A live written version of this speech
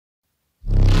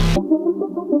The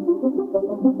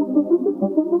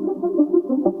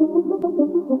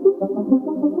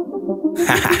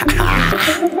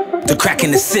crack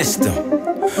in the system,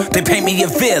 they paint me a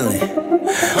villain.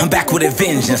 I'm back with a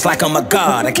vengeance, like I'm a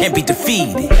god, I can't be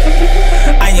defeated.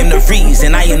 I am the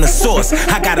reason, I am the source,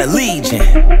 I got a legion.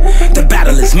 The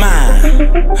battle is mine,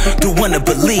 the one to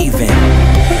believe in.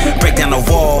 Break down the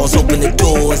walls, open the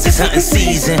doors, it's hunting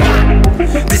season.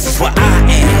 This is what I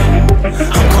am,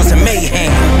 I'm causing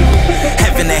mayhem.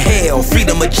 Heaven to hell,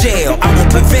 freedom or jail, I will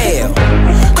prevail.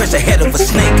 Crush the head of a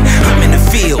snake, I'm in the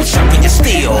field, sharpen your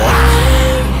steel.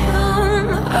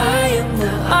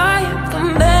 I am the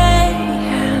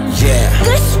mayhem. Yeah.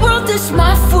 This world is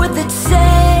mine for the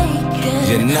taking.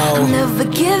 You know, I'll never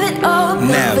give it up.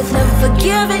 Never. Never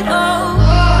give it up.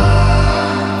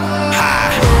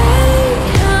 Mayhem.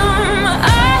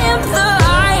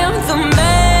 I am the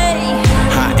mayhem.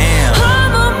 I am.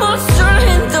 I'm a monster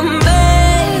in the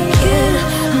making.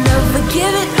 I'll never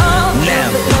give it up.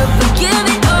 Never give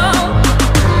it up.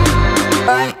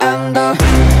 I am the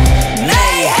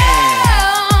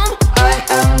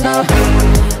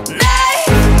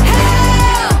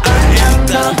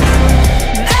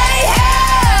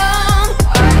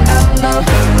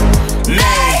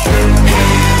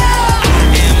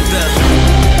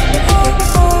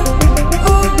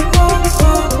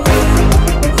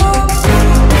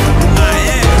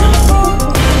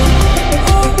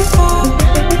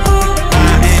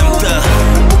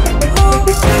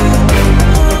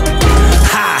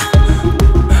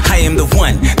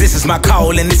my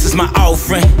call and this is my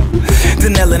offering.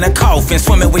 The nail in a coffin,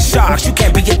 swimming with sharks, you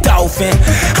can't be a dolphin.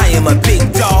 I am a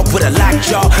big dog with a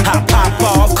lockjaw, I pop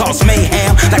off, cause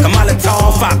mayhem like a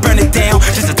Molotov. I burn it down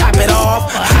just to top it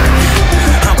off.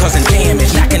 I'm causing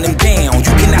damage, knocking them down,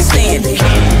 you cannot stand it.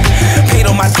 Paid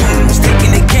all my dues,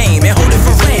 taking the game and hold it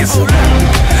for ransom.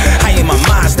 I am a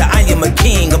monster, I am a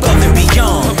king, above and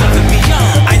beyond.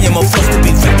 I am a force to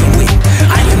be reckoned with,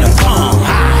 I am the bomb.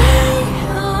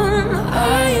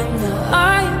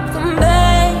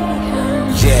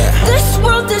 This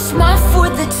world is mine for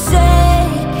the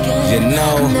taking. You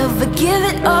know, I'll never give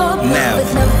it up. Never.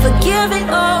 Never give it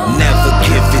up. Never.